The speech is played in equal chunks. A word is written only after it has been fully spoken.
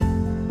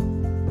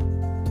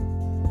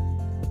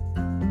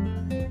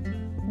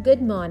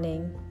Good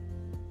morning.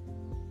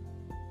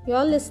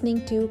 You're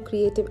listening to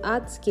Creative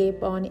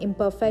Artscape on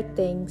Imperfect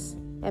Things,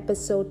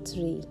 Episode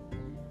 3.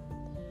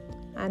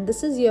 And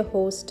this is your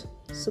host,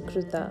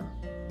 Sukruta.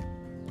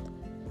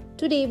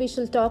 Today we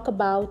shall talk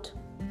about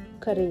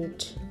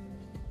courage.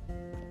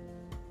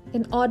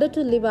 In order to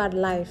live our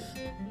life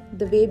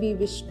the way we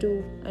wish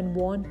to and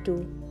want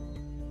to,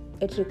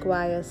 it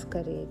requires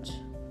courage.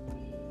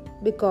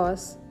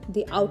 Because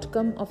the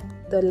outcome of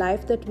the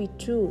life that we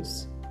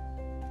choose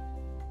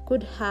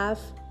could have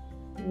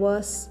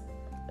worse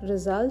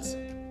results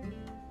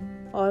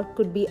or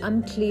could be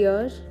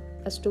unclear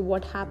as to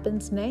what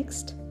happens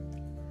next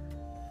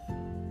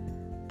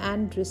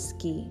and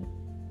risky.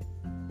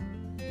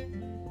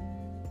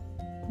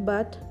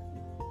 But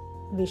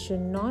we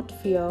should not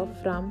fear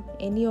from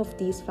any of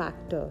these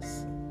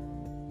factors.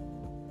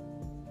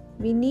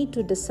 We need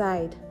to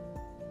decide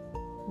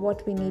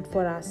what we need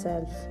for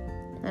ourselves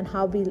and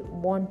how we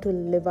want to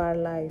live our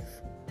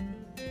life.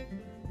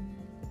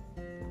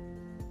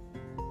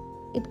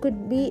 It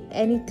could be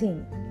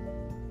anything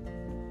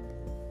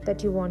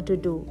that you want to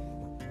do.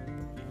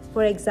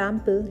 For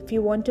example, if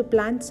you want to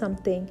plant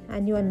something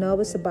and you are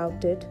nervous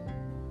about it,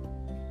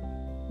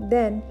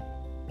 then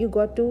you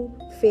got to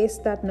face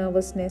that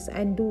nervousness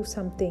and do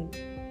something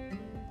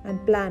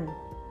and plan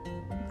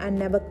and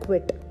never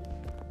quit.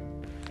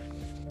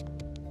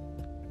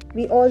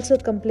 We also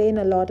complain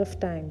a lot of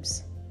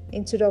times.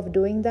 Instead of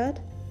doing that,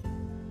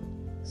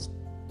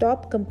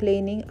 stop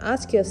complaining.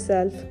 Ask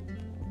yourself,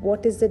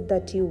 what is it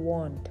that you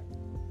want?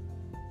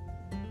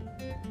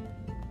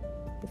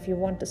 If you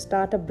want to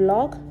start a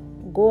blog,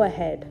 go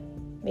ahead.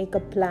 Make a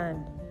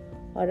plan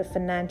or a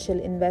financial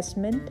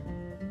investment.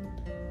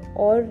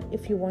 Or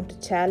if you want to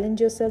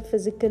challenge yourself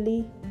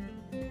physically,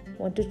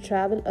 want to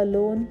travel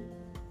alone,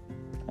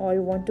 or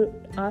you want to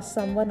ask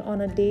someone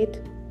on a date,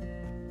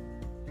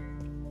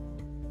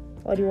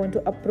 or you want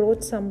to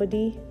approach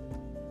somebody,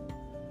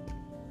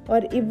 or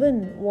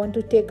even want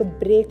to take a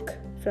break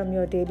from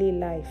your daily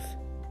life,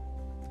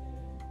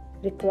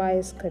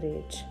 requires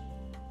courage.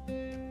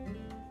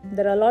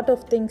 There are a lot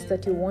of things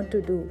that you want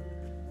to do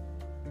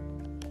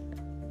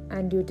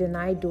and you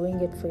deny doing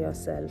it for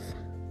yourself.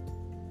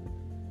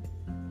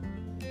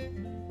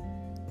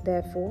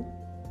 Therefore,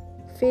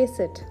 face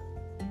it.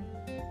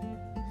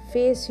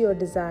 Face your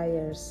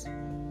desires.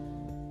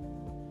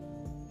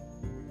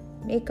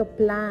 Make a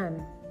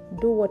plan.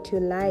 Do what you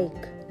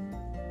like.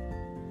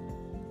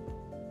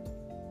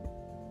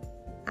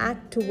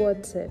 Act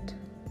towards it.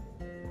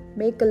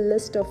 Make a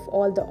list of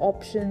all the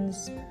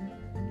options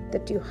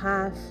that you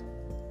have,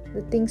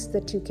 the things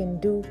that you can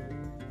do,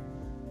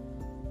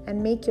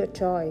 and make your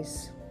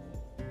choice.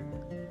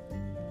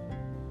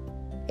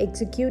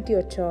 Execute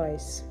your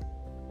choice.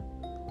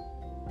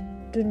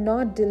 Do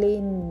not delay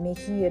in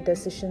making your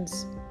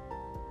decisions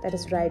that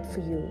is right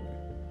for you.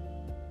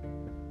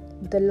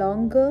 The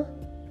longer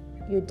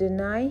you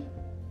deny,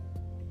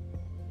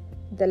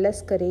 the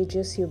less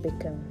courageous you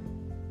become.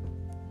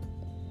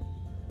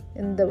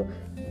 In the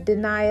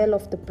denial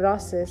of the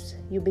process,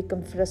 you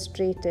become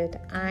frustrated,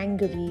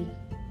 angry,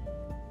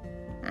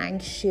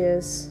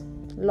 anxious,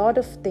 lot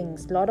of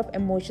things, lot of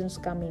emotions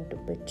come into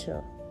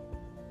picture,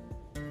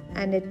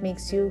 and it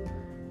makes you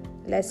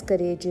less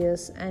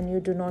courageous and you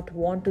do not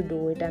want to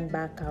do it and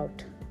back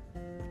out.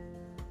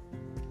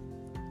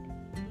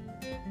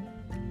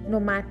 No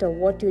matter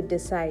what you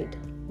decide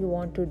you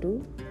want to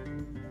do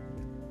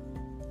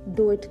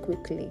it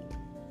quickly.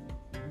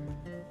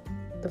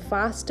 The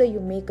faster you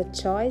make a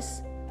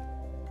choice,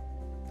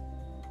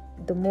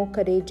 the more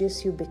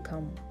courageous you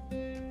become.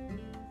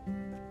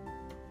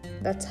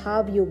 That's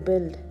how you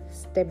build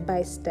step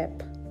by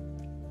step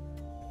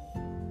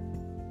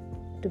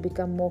to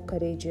become more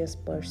courageous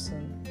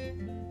person.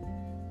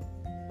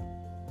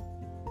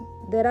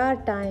 There are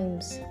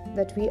times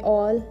that we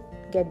all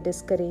get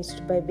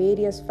discouraged by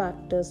various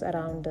factors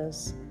around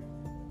us,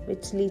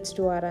 which leads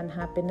to our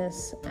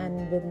unhappiness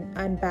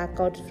and back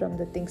out from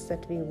the things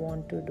that we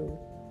want to do.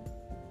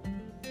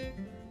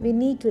 We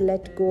need to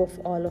let go of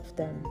all of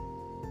them.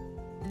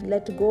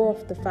 Let go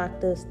of the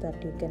factors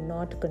that you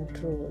cannot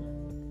control.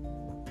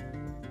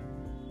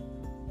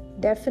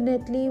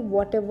 Definitely,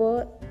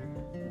 whatever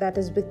that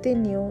is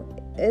within you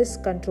is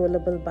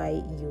controllable by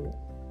you.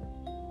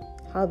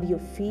 How you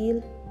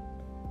feel,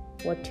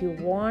 what you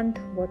want,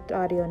 what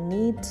are your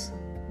needs,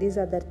 these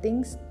are the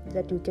things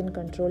that you can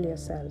control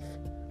yourself.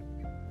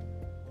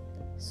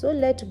 So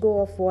let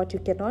go of what you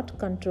cannot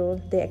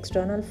control, the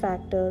external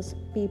factors,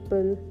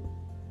 people,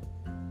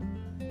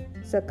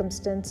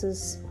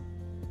 circumstances.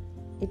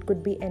 It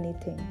could be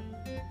anything.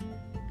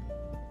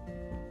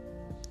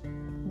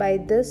 By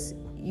this,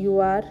 you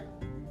are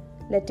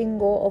letting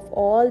go of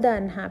all the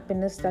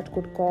unhappiness that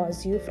could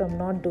cause you from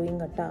not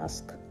doing a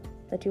task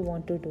that you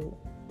want to do.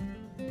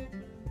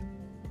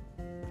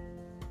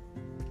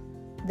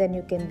 Then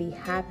you can be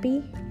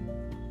happy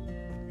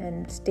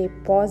and stay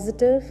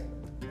positive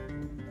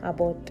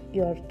about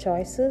your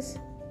choices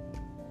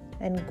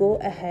and go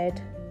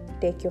ahead,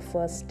 take your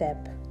first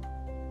step.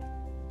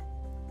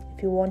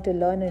 If you want to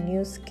learn a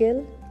new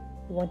skill,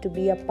 You want to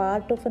be a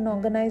part of an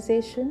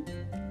organization?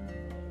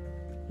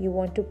 You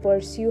want to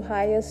pursue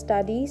higher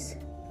studies?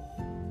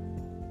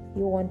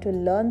 You want to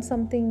learn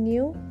something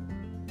new?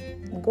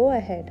 Go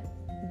ahead,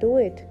 do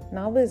it.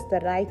 Now is the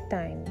right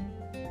time.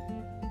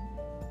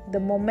 The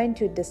moment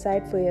you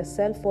decide for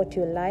yourself what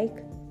you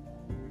like,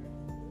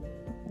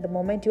 the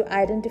moment you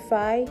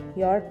identify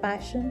your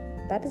passion,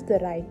 that is the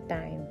right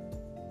time.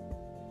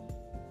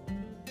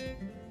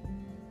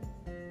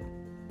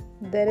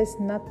 There is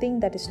nothing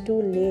that is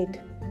too late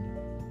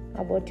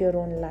about your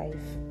own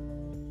life.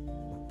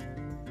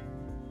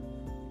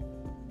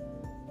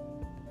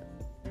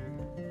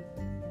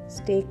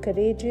 Stay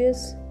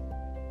courageous.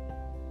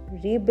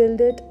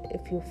 Rebuild it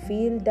if you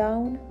feel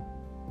down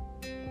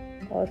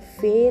or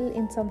fail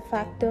in some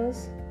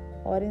factors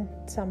or in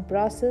some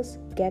process.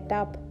 Get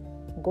up.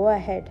 Go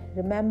ahead.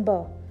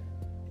 Remember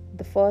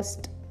the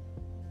first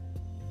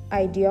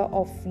idea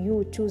of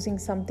you choosing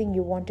something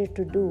you wanted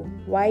to do,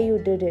 why you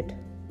did it,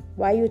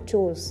 why you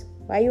chose,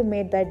 why you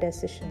made that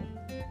decision.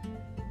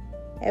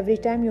 Every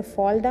time you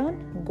fall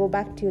down, go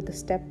back to the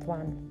step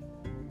one.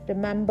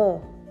 Remember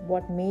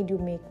what made you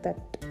make that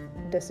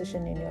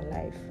decision in your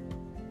life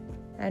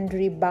and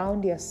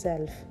rebound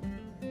yourself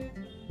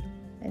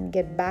and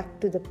get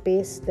back to the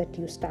pace that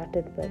you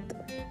started with.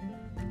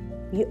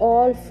 We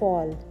all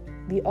fall,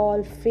 we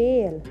all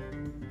fail,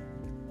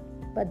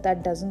 but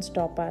that doesn't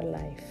stop our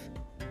life.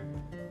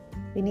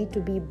 We need to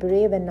be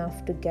brave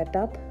enough to get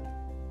up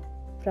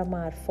from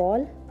our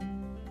fall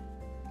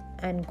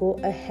and go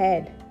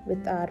ahead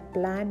with our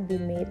plan we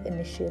made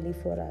initially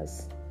for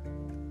us.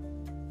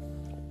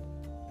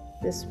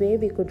 This way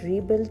we could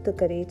rebuild the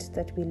courage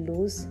that we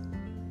lose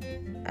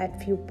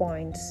at few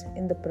points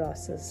in the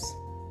process.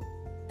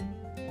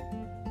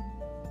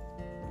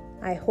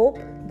 I hope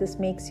this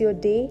makes your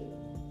day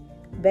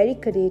very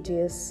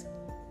courageous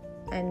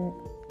and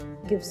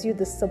gives you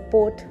the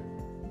support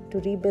to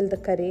rebuild the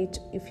courage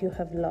if you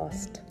have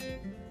lost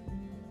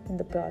in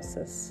the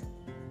process.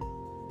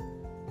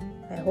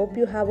 I hope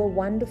you have a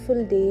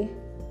wonderful day.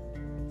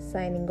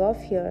 Signing off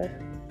here,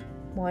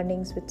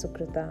 Mornings with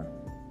Sukrita.